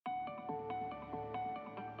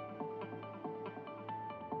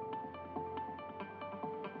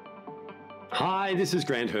Hi, this is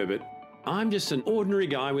Grant Herbert. I'm just an ordinary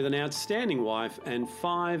guy with an outstanding wife and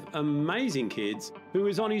 5 amazing kids who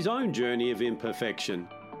is on his own journey of imperfection.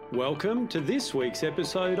 Welcome to this week's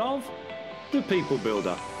episode of The People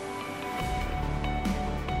Builder.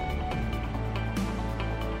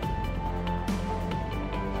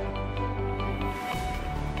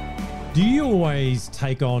 Do you always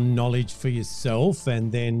take on knowledge for yourself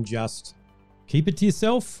and then just keep it to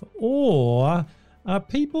yourself? Or are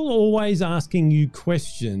people always asking you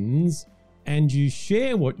questions and you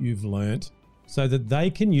share what you've learnt so that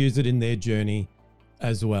they can use it in their journey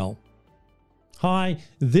as well? Hi,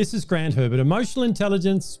 this is Grant Herbert, Emotional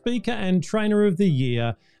Intelligence Speaker and Trainer of the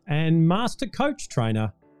Year and Master Coach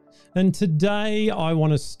Trainer. And today I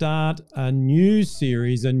want to start a new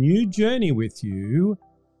series, a new journey with you,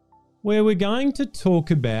 where we're going to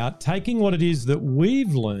talk about taking what it is that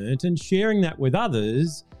we've learnt and sharing that with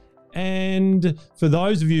others. And for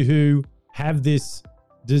those of you who have this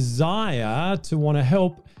desire to want to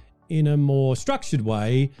help in a more structured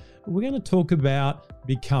way, we're going to talk about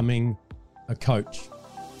becoming a coach.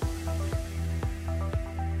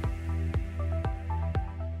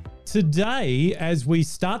 Today, as we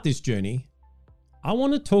start this journey, I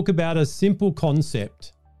want to talk about a simple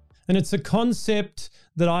concept. And it's a concept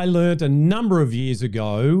that I learned a number of years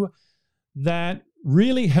ago that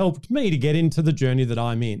really helped me to get into the journey that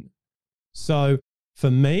I'm in. So for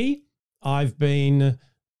me, I've been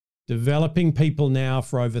developing people now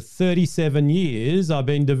for over 37 years. I've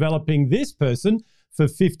been developing this person for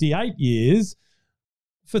 58 years.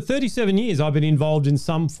 For 37 years, I've been involved in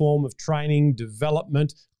some form of training,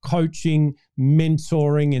 development, coaching,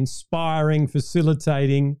 mentoring, inspiring,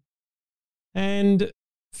 facilitating. And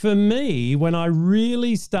for me, when I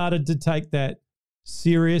really started to take that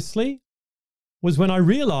seriously was when I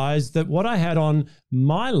realized that what I had on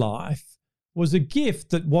my life was a gift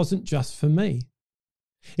that wasn't just for me.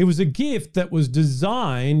 It was a gift that was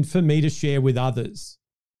designed for me to share with others.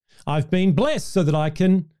 I've been blessed so that I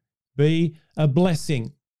can be a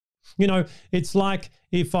blessing. You know, it's like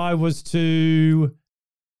if I was to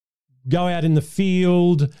go out in the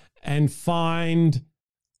field and find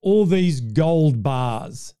all these gold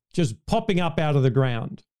bars just popping up out of the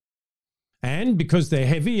ground. And because they're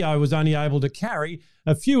heavy, I was only able to carry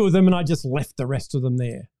a few of them and I just left the rest of them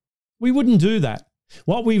there. We wouldn't do that.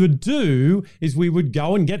 What we would do is we would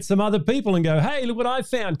go and get some other people and go, hey, look what I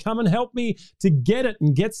found. Come and help me to get it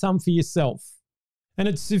and get some for yourself. And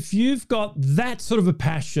it's if you've got that sort of a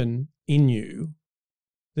passion in you,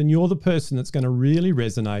 then you're the person that's going to really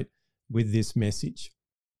resonate with this message.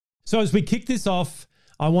 So as we kick this off,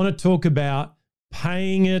 I want to talk about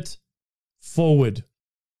paying it forward.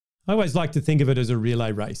 I always like to think of it as a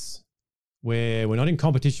relay race where we're not in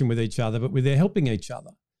competition with each other, but we're there helping each other.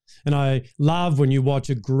 And I love when you watch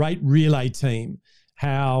a great relay team,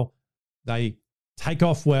 how they take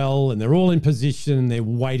off well and they're all in position and they're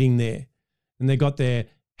waiting there. And they've got their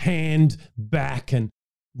hand back and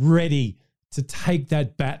ready to take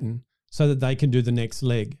that baton so that they can do the next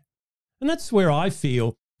leg. And that's where I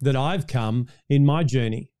feel that I've come in my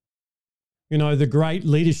journey. You know, the great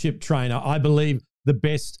leadership trainer, I believe the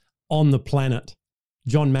best on the planet,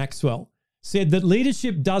 John Maxwell, said that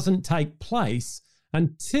leadership doesn't take place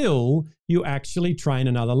until you actually train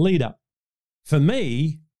another leader. For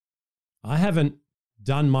me, I haven't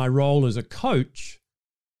done my role as a coach,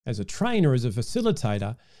 as a trainer, as a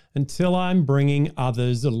facilitator, until I'm bringing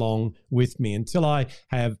others along with me, until I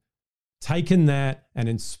have taken that and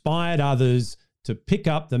inspired others to pick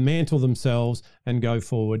up the mantle themselves and go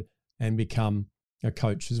forward and become a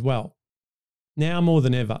coach as well. Now more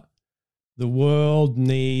than ever, the world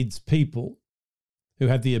needs people who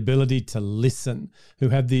have the ability to listen, who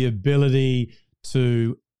have the ability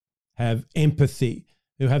to have empathy,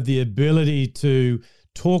 who have the ability to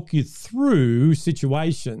talk you through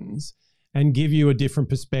situations and give you a different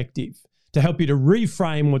perspective, to help you to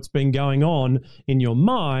reframe what's been going on in your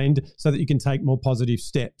mind so that you can take more positive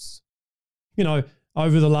steps. You know,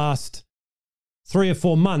 over the last 3 or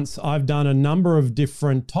 4 months, I've done a number of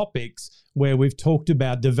different topics where we've talked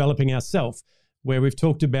about developing ourselves, where we've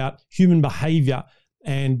talked about human behavior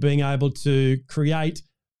and being able to create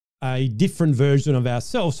a different version of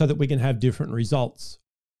ourselves so that we can have different results.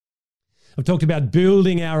 I've talked about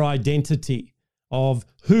building our identity of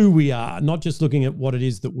who we are, not just looking at what it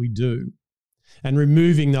is that we do, and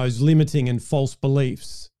removing those limiting and false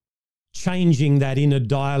beliefs, changing that inner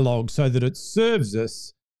dialogue so that it serves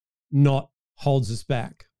us, not holds us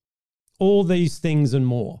back. All these things and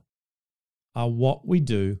more are what we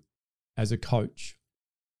do as a coach.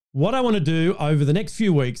 What I want to do over the next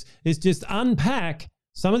few weeks is just unpack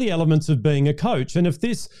some of the elements of being a coach. And if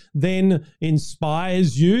this then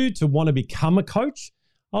inspires you to want to become a coach,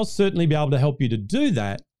 I'll certainly be able to help you to do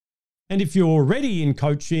that. And if you're already in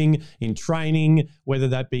coaching, in training, whether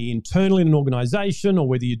that be internally in an organization or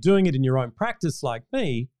whether you're doing it in your own practice like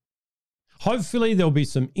me, hopefully there'll be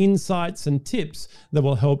some insights and tips that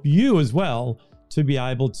will help you as well to be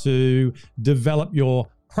able to develop your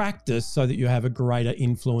practice so that you have a greater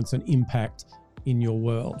influence and impact in your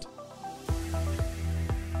world.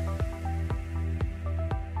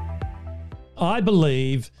 I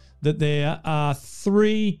believe that there are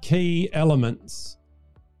 3 key elements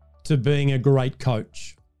to being a great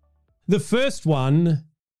coach. The first one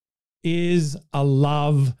is a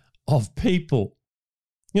love of people.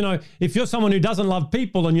 You know, if you're someone who doesn't love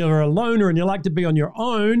people and you're a loner and you like to be on your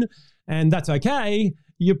own, and that's okay,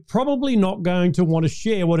 you're probably not going to want to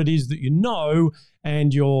share what it is that you know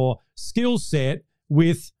and your skill set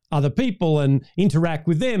with other people and interact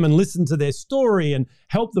with them and listen to their story and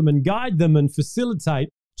help them and guide them and facilitate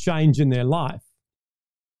change in their life.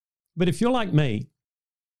 But if you're like me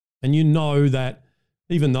and you know that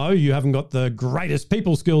even though you haven't got the greatest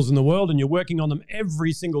people skills in the world and you're working on them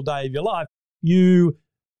every single day of your life, you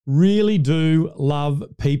really do love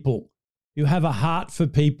people. You have a heart for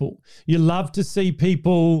people. You love to see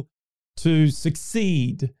people to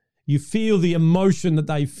succeed. You feel the emotion that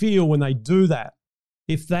they feel when they do that.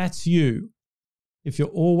 If that's you, if you're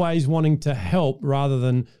always wanting to help rather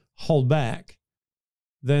than hold back,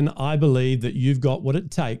 then I believe that you've got what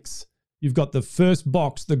it takes. You've got the first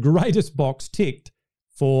box, the greatest box ticked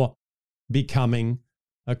for becoming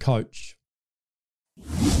a coach.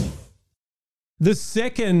 The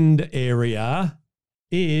second area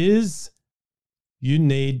is you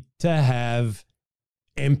need to have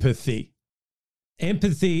empathy.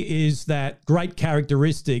 Empathy is that great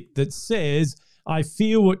characteristic that says, I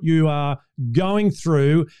feel what you are going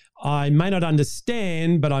through. I may not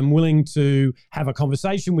understand, but I'm willing to have a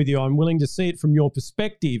conversation with you. I'm willing to see it from your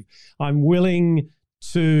perspective. I'm willing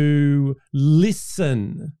to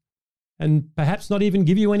listen and perhaps not even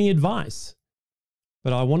give you any advice.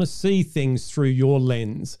 But I want to see things through your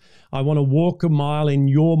lens. I want to walk a mile in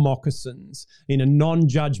your moccasins in a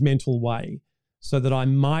non-judgmental way so that I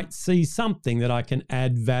might see something that I can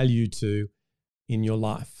add value to in your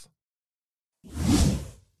life.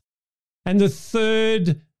 And the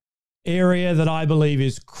third area that I believe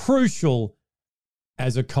is crucial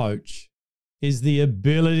as a coach is the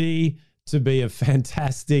ability to be a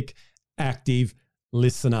fantastic, active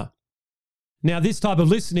listener. Now, this type of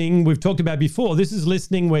listening we've talked about before. This is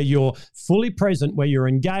listening where you're fully present, where you're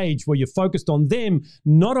engaged, where you're focused on them,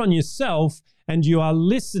 not on yourself, and you are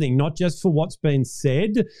listening not just for what's been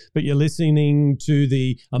said, but you're listening to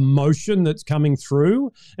the emotion that's coming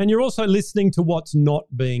through, and you're also listening to what's not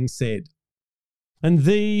being said. And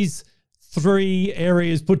these 3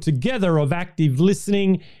 areas put together of active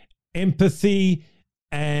listening, empathy,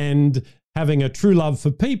 and having a true love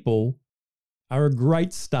for people are a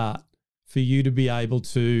great start for you to be able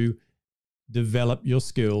to develop your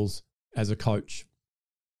skills as a coach.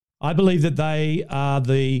 I believe that they are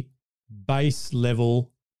the base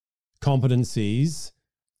level competencies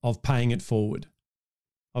of paying it forward,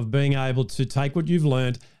 of being able to take what you've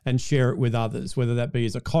learned and share it with others, whether that be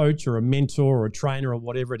as a coach or a mentor or a trainer or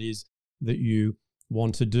whatever it is that you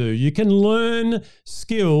want to do. You can learn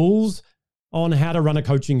skills on how to run a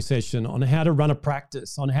coaching session, on how to run a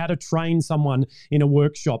practice, on how to train someone in a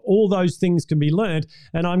workshop. All those things can be learned,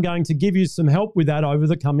 and I'm going to give you some help with that over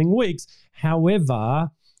the coming weeks. However,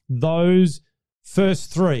 those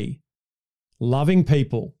first 3, loving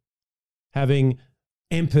people, having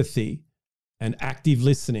empathy, and active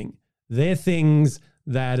listening, they're things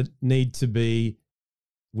that need to be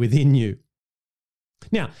within you.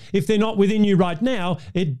 Now, if they're not within you right now,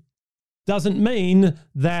 it doesn't mean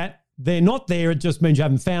that they're not there, it just means you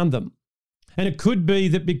haven't found them. And it could be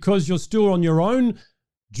that because you're still on your own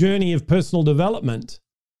journey of personal development,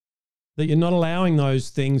 that you're not allowing those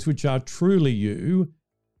things which are truly you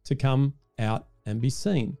to come out and be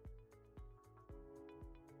seen.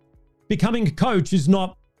 Becoming a coach is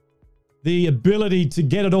not the ability to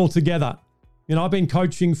get it all together. You know, I've been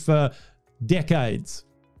coaching for decades.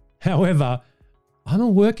 However, I'm a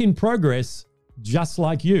work in progress just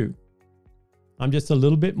like you. I'm just a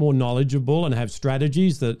little bit more knowledgeable and have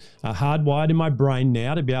strategies that are hardwired in my brain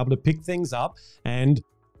now to be able to pick things up and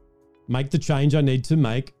make the change I need to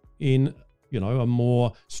make in, a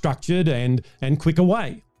more structured and quicker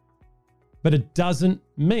way. But it doesn't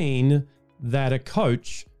mean that a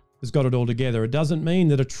coach has got it all together. It doesn't mean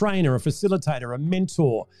that a trainer, a facilitator, a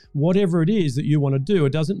mentor, whatever it is that you want to do,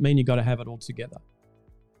 it doesn't mean you've got to have it all together.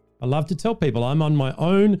 I love to tell people I'm on my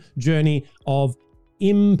own journey of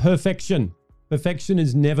imperfection. Perfection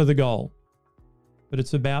is never the goal, but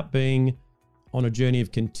it's about being on a journey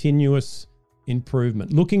of continuous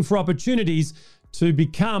improvement, looking for opportunities to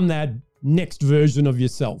become that next version of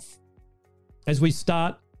yourself. As we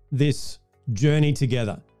start this journey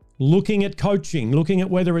together, looking at coaching, looking at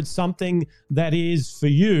whether it's something that is for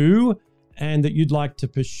you and that you'd like to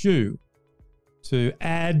pursue, to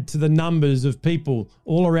add to the numbers of people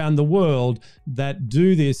all around the world that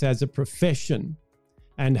do this as a profession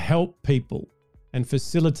and help people and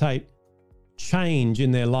facilitate change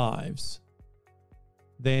in their lives,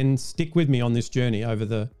 then stick with me on this journey over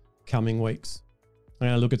the coming weeks. I'm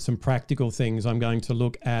going to look at some practical things. I'm going to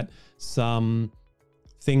look at some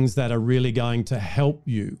things that are really going to help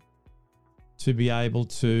you to be able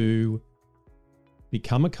to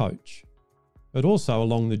become a coach, but also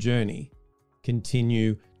along the journey,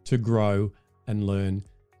 continue to grow and learn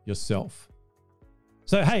yourself.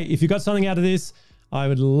 So, hey, if you got something out of this, I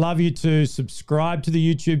would love you to subscribe to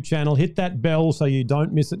the YouTube channel, hit that bell so you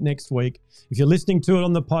don't miss it next week. If you're listening to it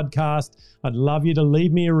on the podcast, I'd love you to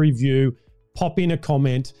leave me a review, pop in a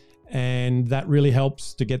comment, and that really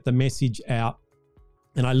helps to get the message out.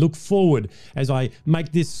 And I look forward as I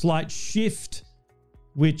make this slight shift,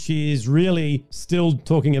 which is really still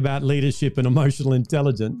talking about leadership and emotional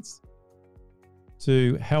intelligence,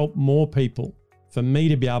 to help more people, for me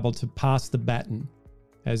to be able to pass the baton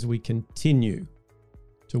as we continue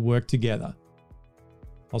to work together.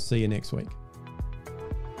 I'll see you next week.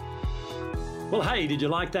 Well, hey, did you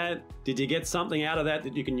like that? Did you get something out of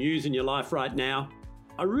that you can use in your life right now?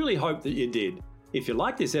 I really hope that you did. If you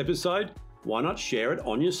like this episode, why not share it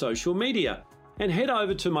on your social media? And head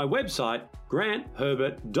over to my website,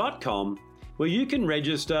 grantherbert.com, where you can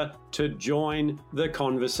register to join the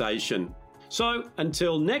conversation. So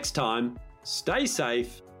until next time, stay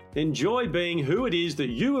safe, enjoy being who it is that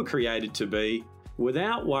you were created to be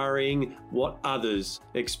without worrying what others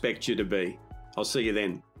expect you to be. I'll see you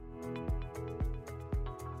then.